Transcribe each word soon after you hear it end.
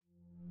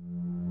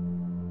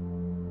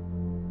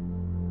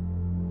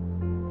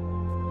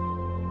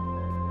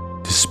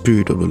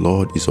Spirit of the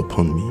Lord is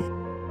upon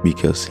me,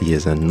 because he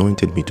has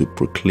anointed me to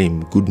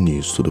proclaim good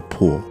news to the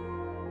poor.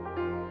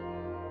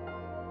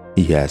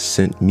 He has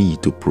sent me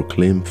to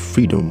proclaim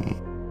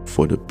freedom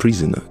for the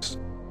prisoners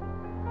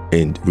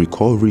and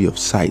recovery of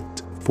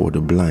sight for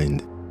the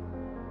blind,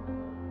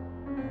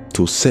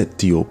 to set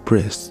the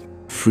oppressed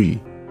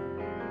free,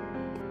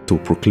 to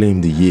proclaim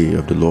the year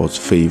of the Lord's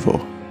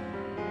favor.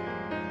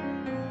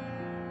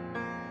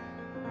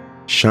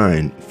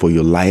 Shine, for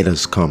your light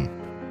has come,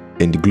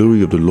 and the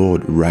glory of the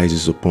Lord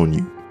rises upon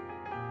you.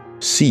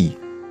 See,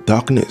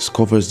 darkness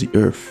covers the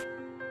earth,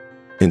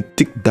 and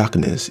thick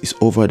darkness is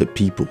over the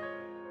people.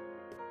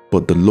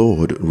 But the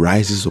Lord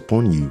rises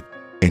upon you,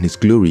 and his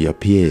glory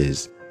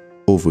appears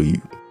over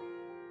you.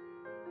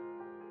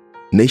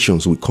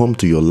 Nations will come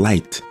to your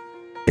light,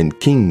 and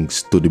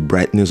kings to the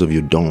brightness of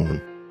your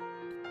dawn.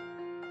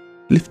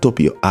 Lift up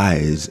your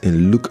eyes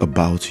and look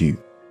about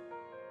you.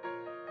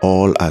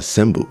 All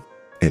assemble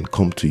and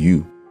come to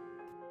you.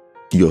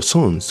 Your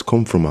sons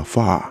come from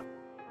afar,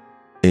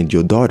 and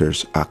your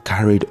daughters are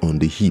carried on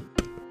the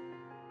hip.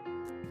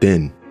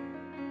 Then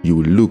you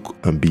will look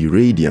and be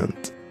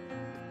radiant.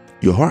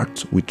 Your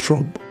heart will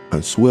throb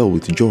and swell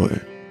with joy.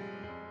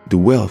 The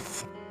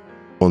wealth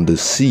on the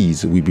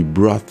seas will be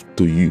brought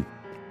to you.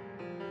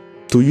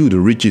 To you the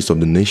riches of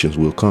the nations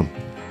will come.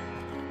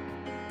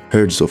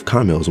 Herds of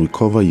camels will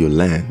cover your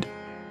land,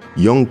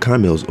 young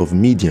camels of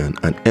Midian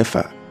and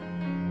Ephah,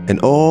 and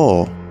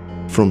all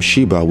from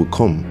Sheba will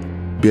come,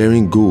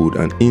 bearing gold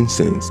and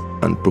incense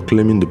and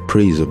proclaiming the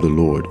praise of the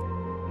Lord.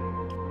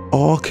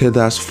 All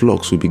Kedar's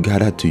flocks will be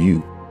gathered to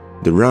you.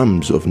 The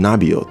rams of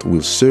Naboth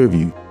will serve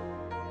you.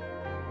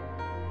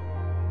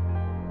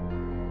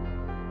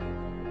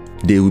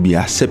 They will be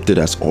accepted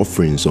as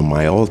offerings on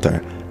my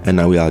altar,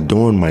 and I will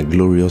adorn my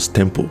glorious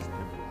temple.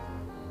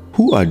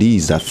 Who are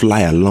these that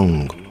fly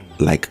along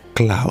like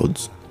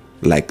clouds,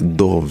 like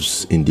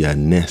doves in their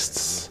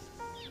nests?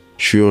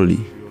 Surely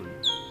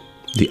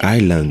the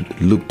island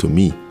look to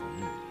me.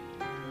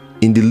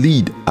 In the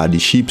lead are the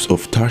ships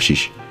of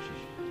Tarshish,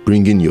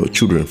 bringing your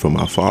children from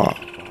afar,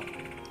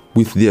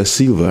 with their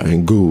silver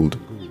and gold,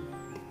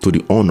 to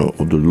the honor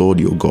of the Lord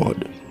your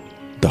God,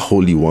 the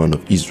Holy One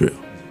of Israel.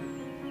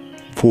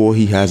 For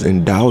he has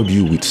endowed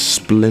you with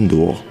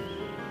splendor.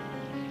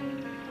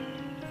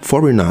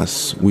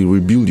 Foreigners will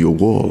rebuild your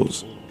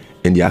walls,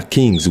 and their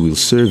kings will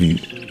serve you.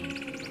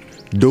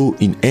 Though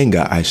in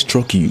anger I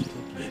struck you,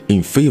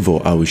 in favor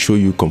I will show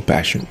you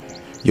compassion.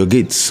 Your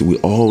gates will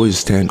always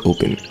stand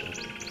open.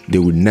 They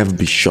will never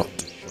be shut,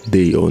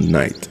 day or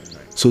night,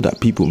 so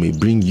that people may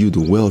bring you the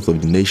wealth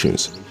of the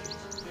nations,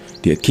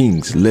 their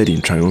kings led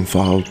in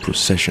triumphal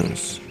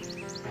processions.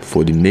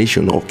 For the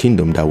nation or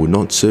kingdom that will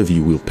not serve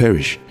you will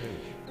perish.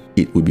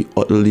 It will be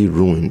utterly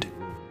ruined.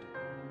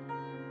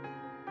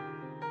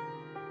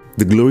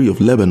 The glory of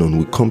Lebanon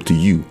will come to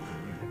you,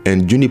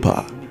 and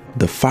juniper,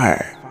 the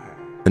fire,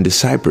 and the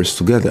cypress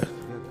together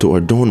to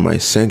adorn my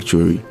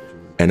sanctuary,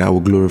 and I will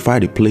glorify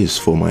the place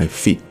for my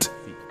feet.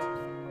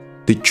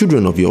 The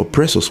children of your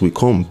oppressors will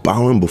come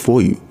bowing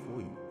before you.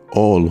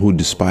 All who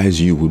despise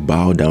you will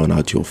bow down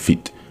at your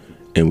feet,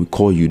 and will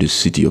call you the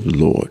city of the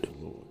Lord,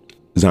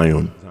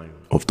 Zion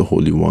of the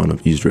Holy One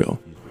of Israel.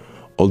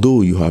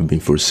 Although you have been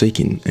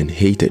forsaken and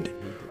hated,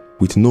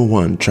 with no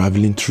one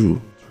traveling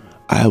through,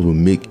 I will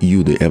make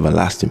you the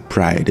everlasting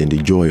pride and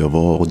the joy of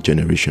all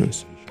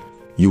generations.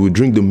 You will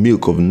drink the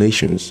milk of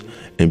nations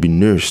and be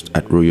nursed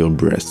at royal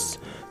breasts.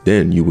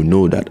 Then you will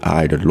know that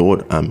I, the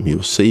Lord, am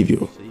your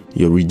Savior,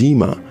 your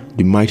Redeemer,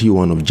 the Mighty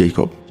One of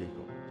Jacob.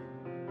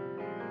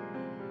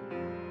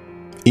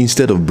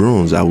 Instead of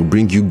bronze, I will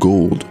bring you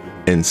gold,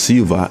 and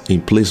silver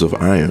in place of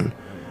iron.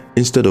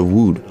 Instead of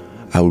wood,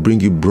 I will bring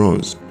you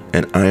bronze,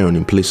 and iron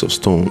in place of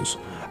stones.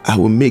 I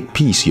will make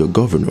peace your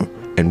governor,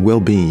 and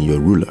well-being your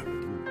ruler.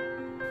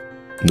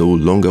 No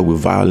longer will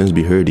violence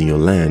be heard in your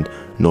land,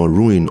 nor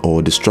ruin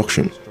or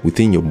destruction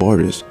within your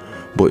borders,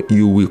 but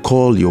you will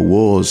call your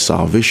walls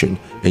salvation,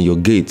 and your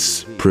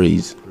gates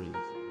praise.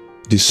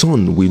 The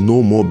sun will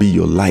no more be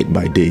your light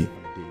by day,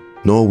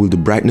 nor will the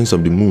brightness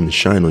of the moon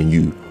shine on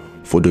you,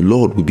 for the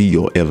Lord will be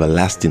your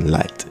everlasting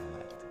light,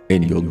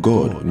 and your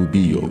God will be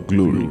your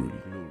glory.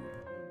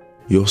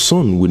 Your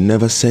sun will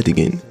never set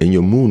again, and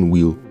your moon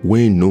will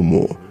wane no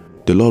more.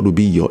 The Lord will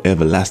be your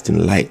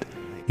everlasting light.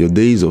 Your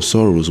days of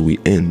sorrows will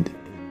end.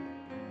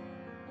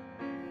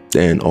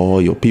 Then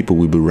all your people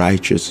will be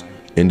righteous,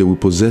 and they will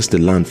possess the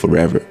land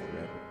forever.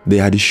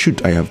 They are the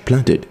shoot I have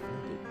planted,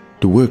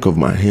 the work of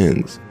my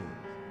hands,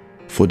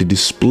 for the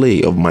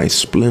display of my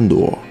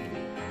splendor.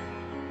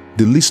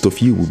 The least of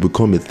you will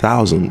become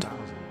 1,000,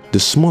 the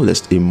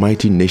smallest a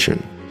mighty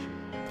nation.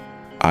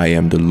 I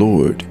am the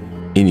Lord.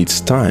 In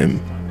its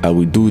time, I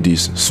will do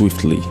this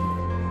swiftly.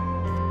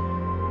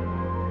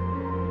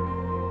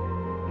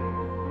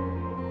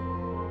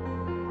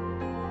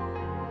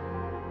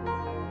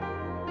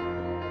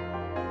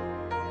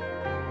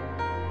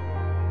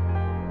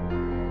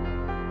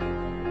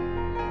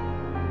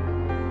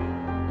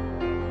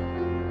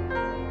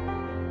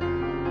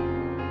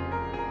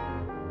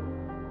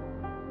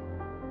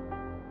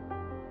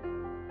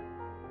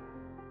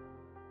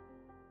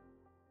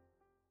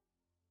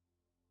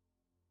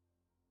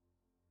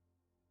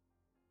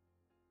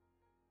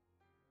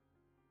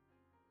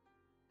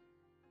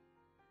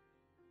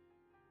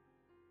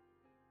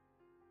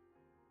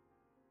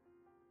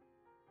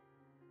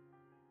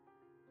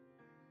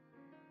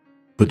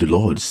 But the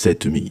Lord said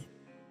to me,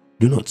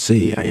 "Do not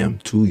say I am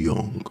too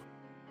young.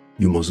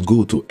 You must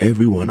go to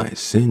everyone I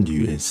send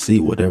you and say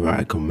whatever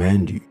I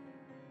command you.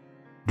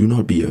 Do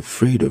not be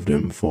afraid of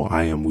them, for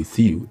I am with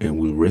you and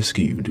will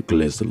rescue you,"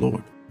 declares the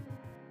Lord.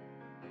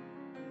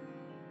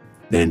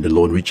 Then the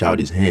Lord reached out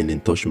his hand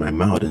and touched my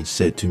mouth and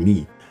said to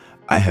me,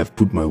 "I have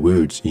put my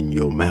words in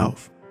your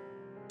mouth.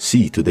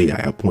 See, today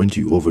I appoint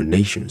you over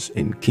nations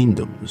and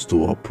kingdoms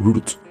to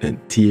uproot and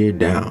tear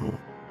down,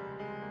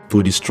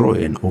 to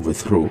destroy and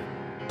overthrow,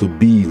 to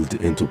build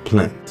and to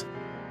plant."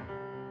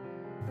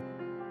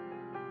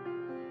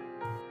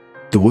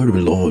 The word of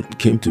the Lord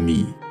came to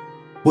me,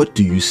 "What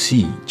do you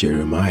see,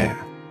 Jeremiah?"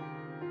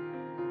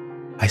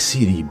 "I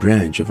see the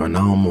branch of an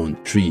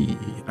almond tree,"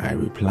 I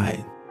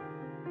replied.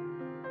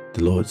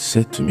 The Lord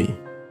said to me,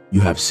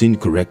 "You have seen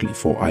correctly,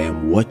 for I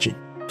am watching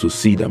to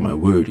see that my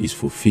word is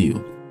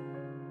fulfilled."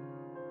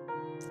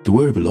 The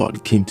word of the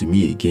Lord came to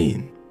me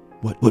again,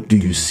 What do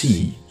you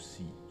see,